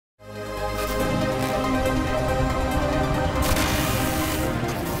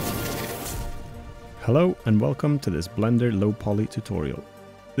Hello and welcome to this Blender LowPoly tutorial.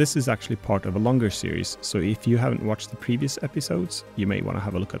 This is actually part of a longer series, so if you haven't watched the previous episodes, you may want to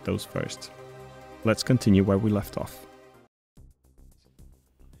have a look at those first. Let's continue where we left off.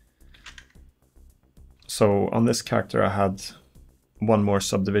 So on this character I had one more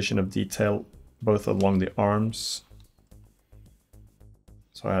subdivision of detail, both along the arms.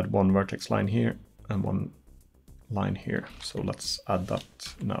 So I had one vertex line here and one line here. So let's add that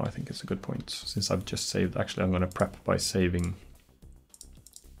now. I think it's a good point. Since I've just saved, actually I'm going to prep by saving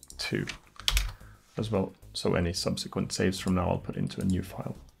 2 as well. So any subsequent saves from now I'll put into a new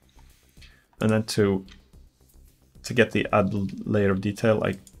file. And then to get the add layer of detail,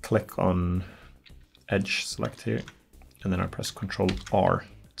 I click on edge, select here, and then I press Ctrl R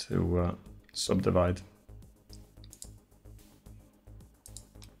to subdivide.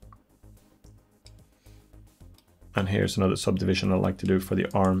 And here's another subdivision I like to do for the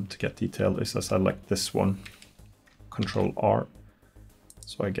arm to get detail, is I select this one, Ctrl R,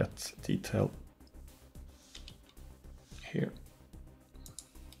 so I get detail here.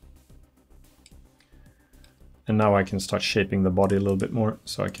 And now I can start shaping the body a little bit more,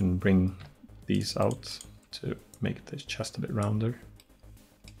 so I can bring these out to make the chest a bit rounder,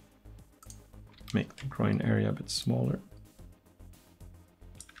 make the groin area a bit smaller.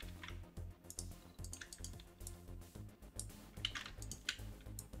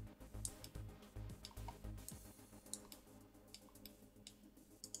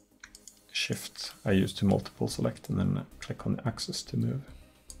 Shift I use to multiple select and then click on the axis to move.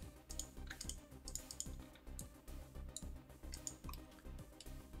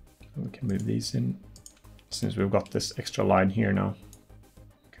 And we can move these in. Since we've got this extra line here now,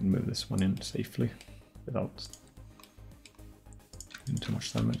 we can move this one in safely without doing too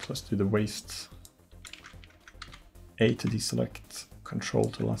much damage. Let's do the waist. A to deselect, Control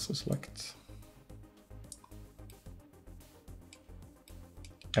to lasso select.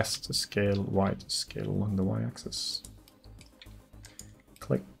 S to scale, Y to scale along the Y-axis.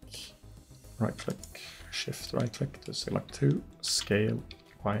 Click, right-click, Shift, right-click to select 2, scale,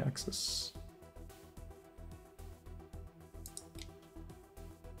 Y-axis.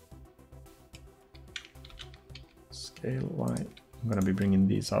 Scale, Y. I'm going to be bringing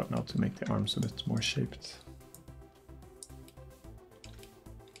these out now to make the arms a bit more shaped.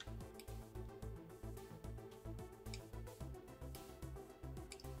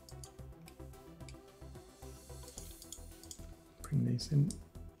 Bring these in.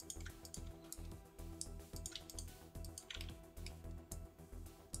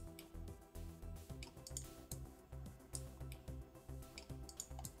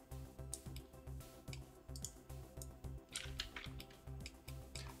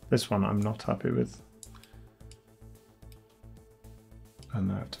 This one I'm not happy with,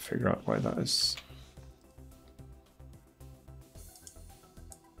 and I have to figure out why that is.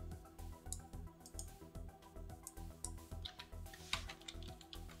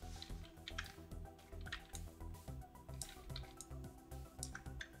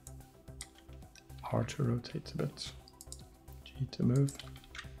 R to rotate a bit, G to move,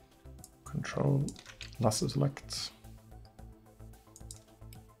 Control, lasso select.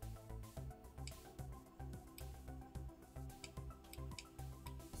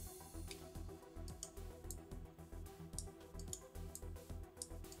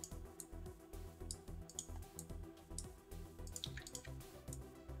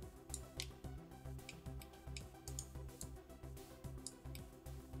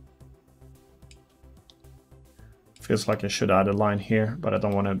 Feels like I should add a line here, but I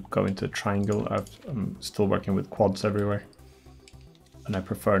don't want to go into a triangle. I'm still working with quads everywhere, and I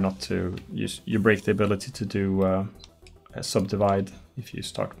prefer not to use. You break the ability to do a subdivide if you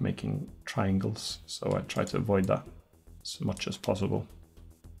start making triangles, so I try to avoid that as much as possible.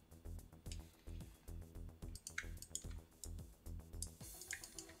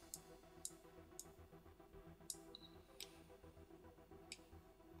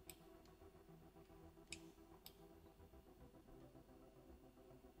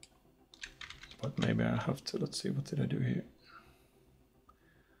 But maybe I have to, let's see, what did I do here?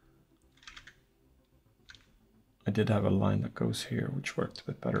 I did have a line that goes here, which worked a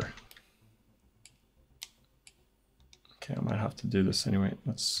bit better. Okay, I might have to do this anyway.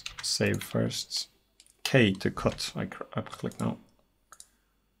 Let's save first. K to cut, I click now.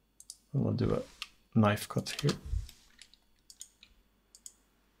 I'll do a knife cut here.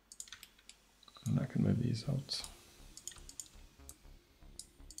 And I can move these out.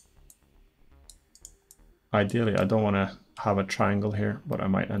 Ideally, I don't want to have a triangle here, but I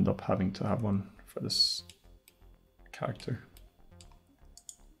might end up having to have one for this character.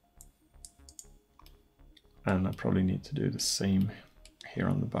 And I probably need to do the same here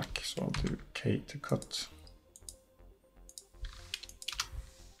on the back. So I'll do K to cut.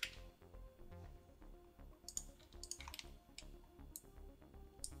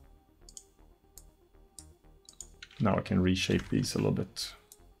 Now I can reshape these a little bit.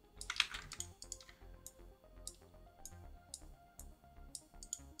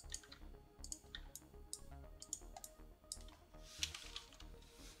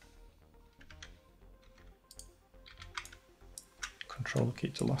 Control key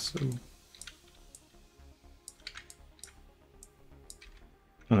to lasso.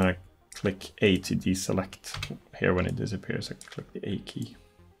 And then I click A to deselect. Here when it disappears, I click the A key.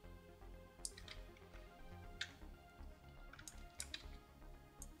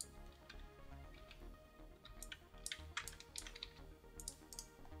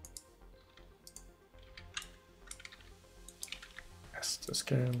 S to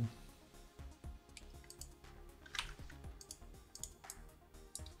scale.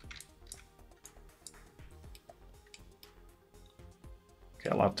 Okay,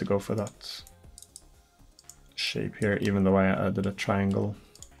 I'll have to go for that shape here, even though I added a triangle.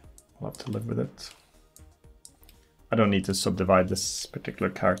 I'll have to live with it. I don't need to subdivide this particular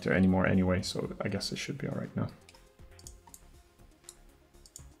character anymore anyway, so I guess it should be all right now.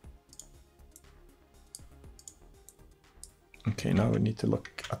 Okay, now we need to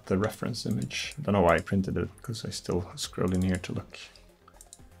look at the reference image. I don't know why I printed it, because I still scroll in here to look.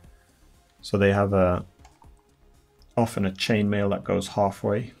 So they have often a chainmail that goes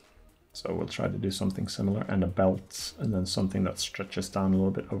halfway. So we'll try to do something similar, and a belt, and then something that stretches down a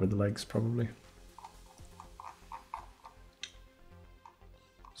little bit over the legs probably.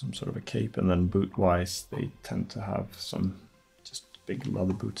 Some sort of a cape, and then boot-wise they tend to have some just big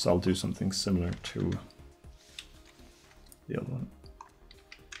leather boots. I'll do something similar to the other one.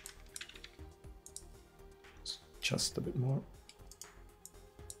 Just a bit more.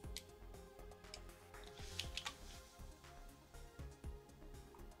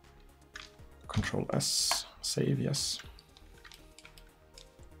 Control S, save, yes.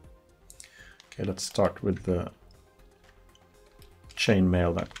 Okay, let's start with the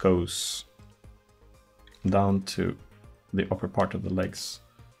chainmail that goes down to the upper part of the legs,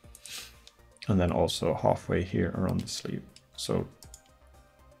 and then also halfway here around the sleeve. So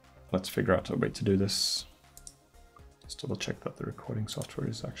let's figure out a way to do this. Just double check that the recording software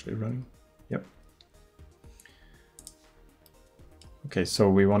is actually running. Yep. Okay, so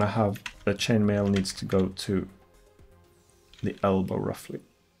we want to have the chainmail needs to go to the elbow roughly.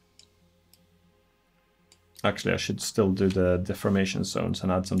 Actually, I should still do the deformation zones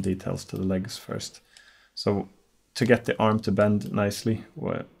and add some details to the legs first. So to get the arm to bend nicely,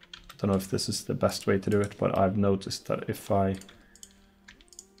 well, I don't know if this is the best way to do it, but I've noticed that if I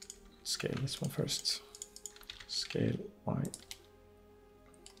scale this one first, scale Y,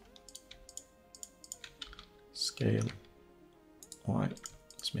 scale Y.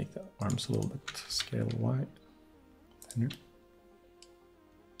 Let's make the arms a little bit scale Y. Thinner.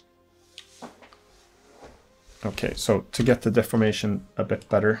 Okay, so to get the deformation a bit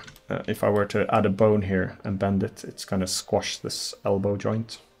better, if I were to add a bone here and bend it, it's going to squash this elbow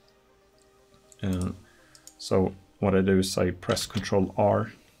joint. So what I do is I press Ctrl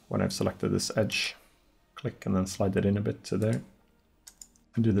R when I've selected this edge, click and then slide it in a bit to there.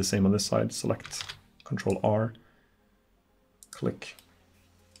 And do the same on this side, select Ctrl R, click.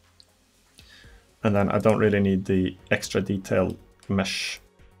 And then I don't really need the extra detail mesh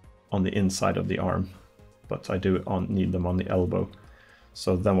on the inside of the arm, but I do need them on the elbow.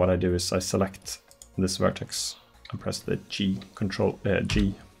 So then what I do is I select this vertex and press the G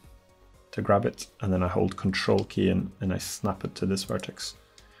to grab it, and then I hold Control key and I snap it to this vertex.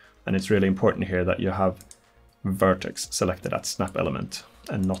 And it's really important here that you have vertex selected at snap element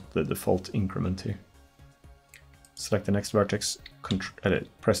and not the default increment here. Select the next vertex,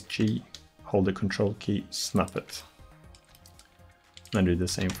 press G, hold the Control key, snap it. And do the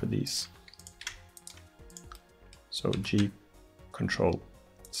same for these. So G, Control,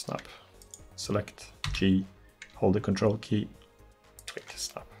 snap. Select G, hold the Control key, click,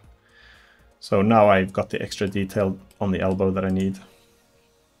 snap. So now I've got the extra detail on the elbow that I need.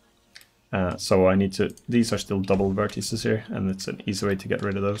 So I need to, these are still double vertices here, and it's an easy way to get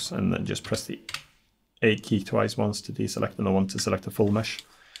rid of those. And then just press the A key twice, once to deselect and the one to select the full mesh.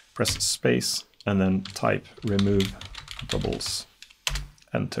 Press space and then type remove doubles,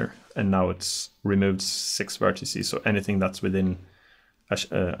 enter. And now it's removed 6 vertices. So anything that's within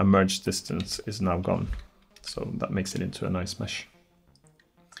a merge distance is now gone. So that makes it into a nice mesh.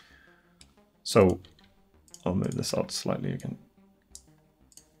 So I'll move this out slightly again.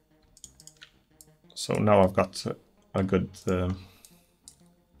 So now I've got a good, when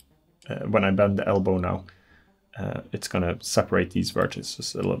I bend the elbow now, it's going to separate these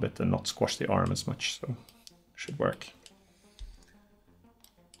vertices a little bit and not squash the arm as much, so it should work.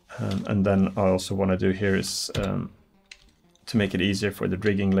 And then I also want to do here is to make it easier for the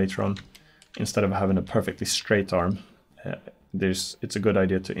rigging later on, instead of having a perfectly straight arm, it's a good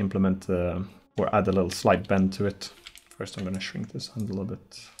idea to implement or add a little slight bend to it. First I'm going to shrink this hand a little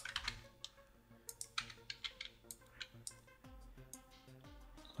bit.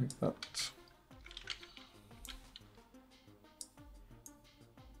 Like that.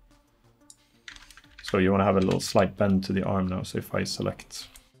 So you want to have a little slight bend to the arm now. So if I select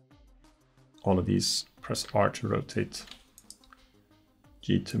all of these, press R to rotate,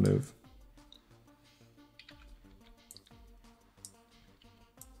 G to move.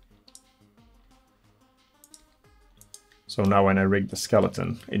 So now when I rig the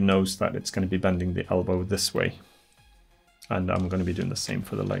skeleton, it knows that it's going to be bending the elbow this way. And I'm going to be doing the same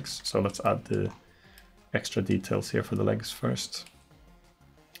for the legs. So let's add the extra details here for the legs first.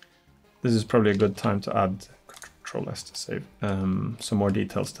 This is probably a good time to add Control S to save some more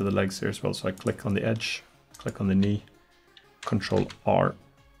details to the legs here as well. So I click on the edge, click on the knee, Control R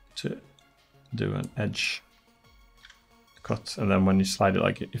to do an edge cut. And then when you slide it,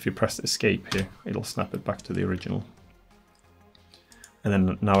 like if you press escape here, it'll snap it back to the original. And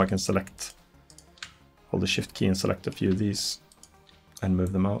then now I can hold the shift key and select a few of these and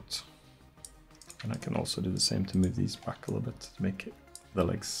move them out. And I can also do the same to move these back a little bit to make the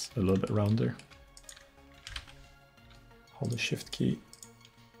legs a little bit rounder. Hold the shift key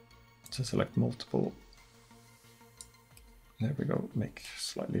to select multiple. There we go, make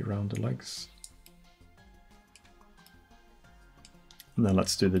slightly rounder legs. And then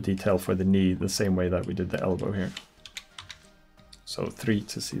let's do the detail for the knee the same way that we did the elbow here. So 3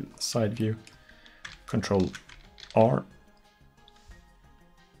 to see the side view, Control R,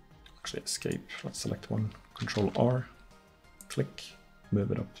 actually escape, let's select one, Control R, click,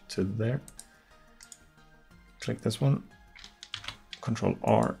 move it up to there, click this one, Control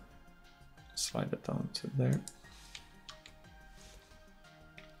R, slide it down to there,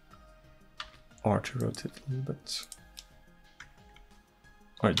 R to rotate a little bit,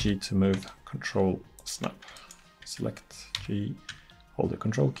 or G to move, Control snap, select G, hold the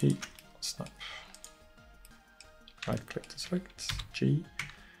Control key, snap, right click to select, G,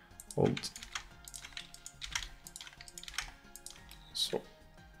 hold, so,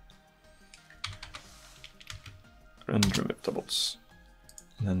 and remove doubles,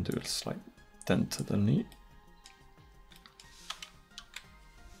 and then do a slight dent to the knee.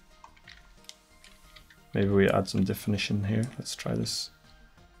 Maybe we add some definition here, let's try this,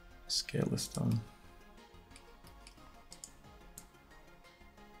 scale this down.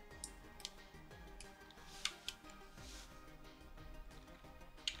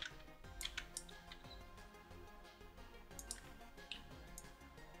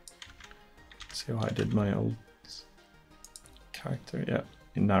 See how I did my old character? Yeah,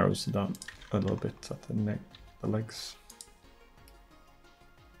 it narrows it down a little bit at the neck, the legs.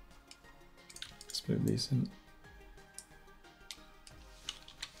 Let's move these in.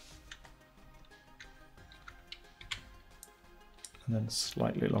 And then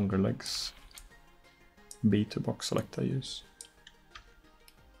slightly longer legs. B to box select I use.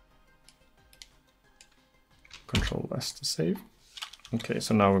 Control S to save. Okay,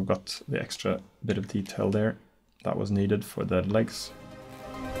 so now we've got the extra bit of detail there that was needed for the legs.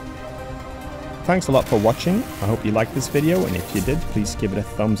 Thanks a lot for watching. I hope you liked this video, and if you did, please give it a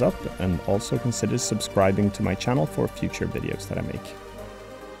thumbs up and also consider subscribing to my channel for future videos that I make.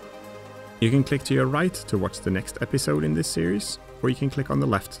 You can click to your right to watch the next episode in this series, or you can click on the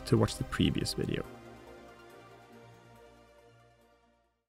left to watch the previous video.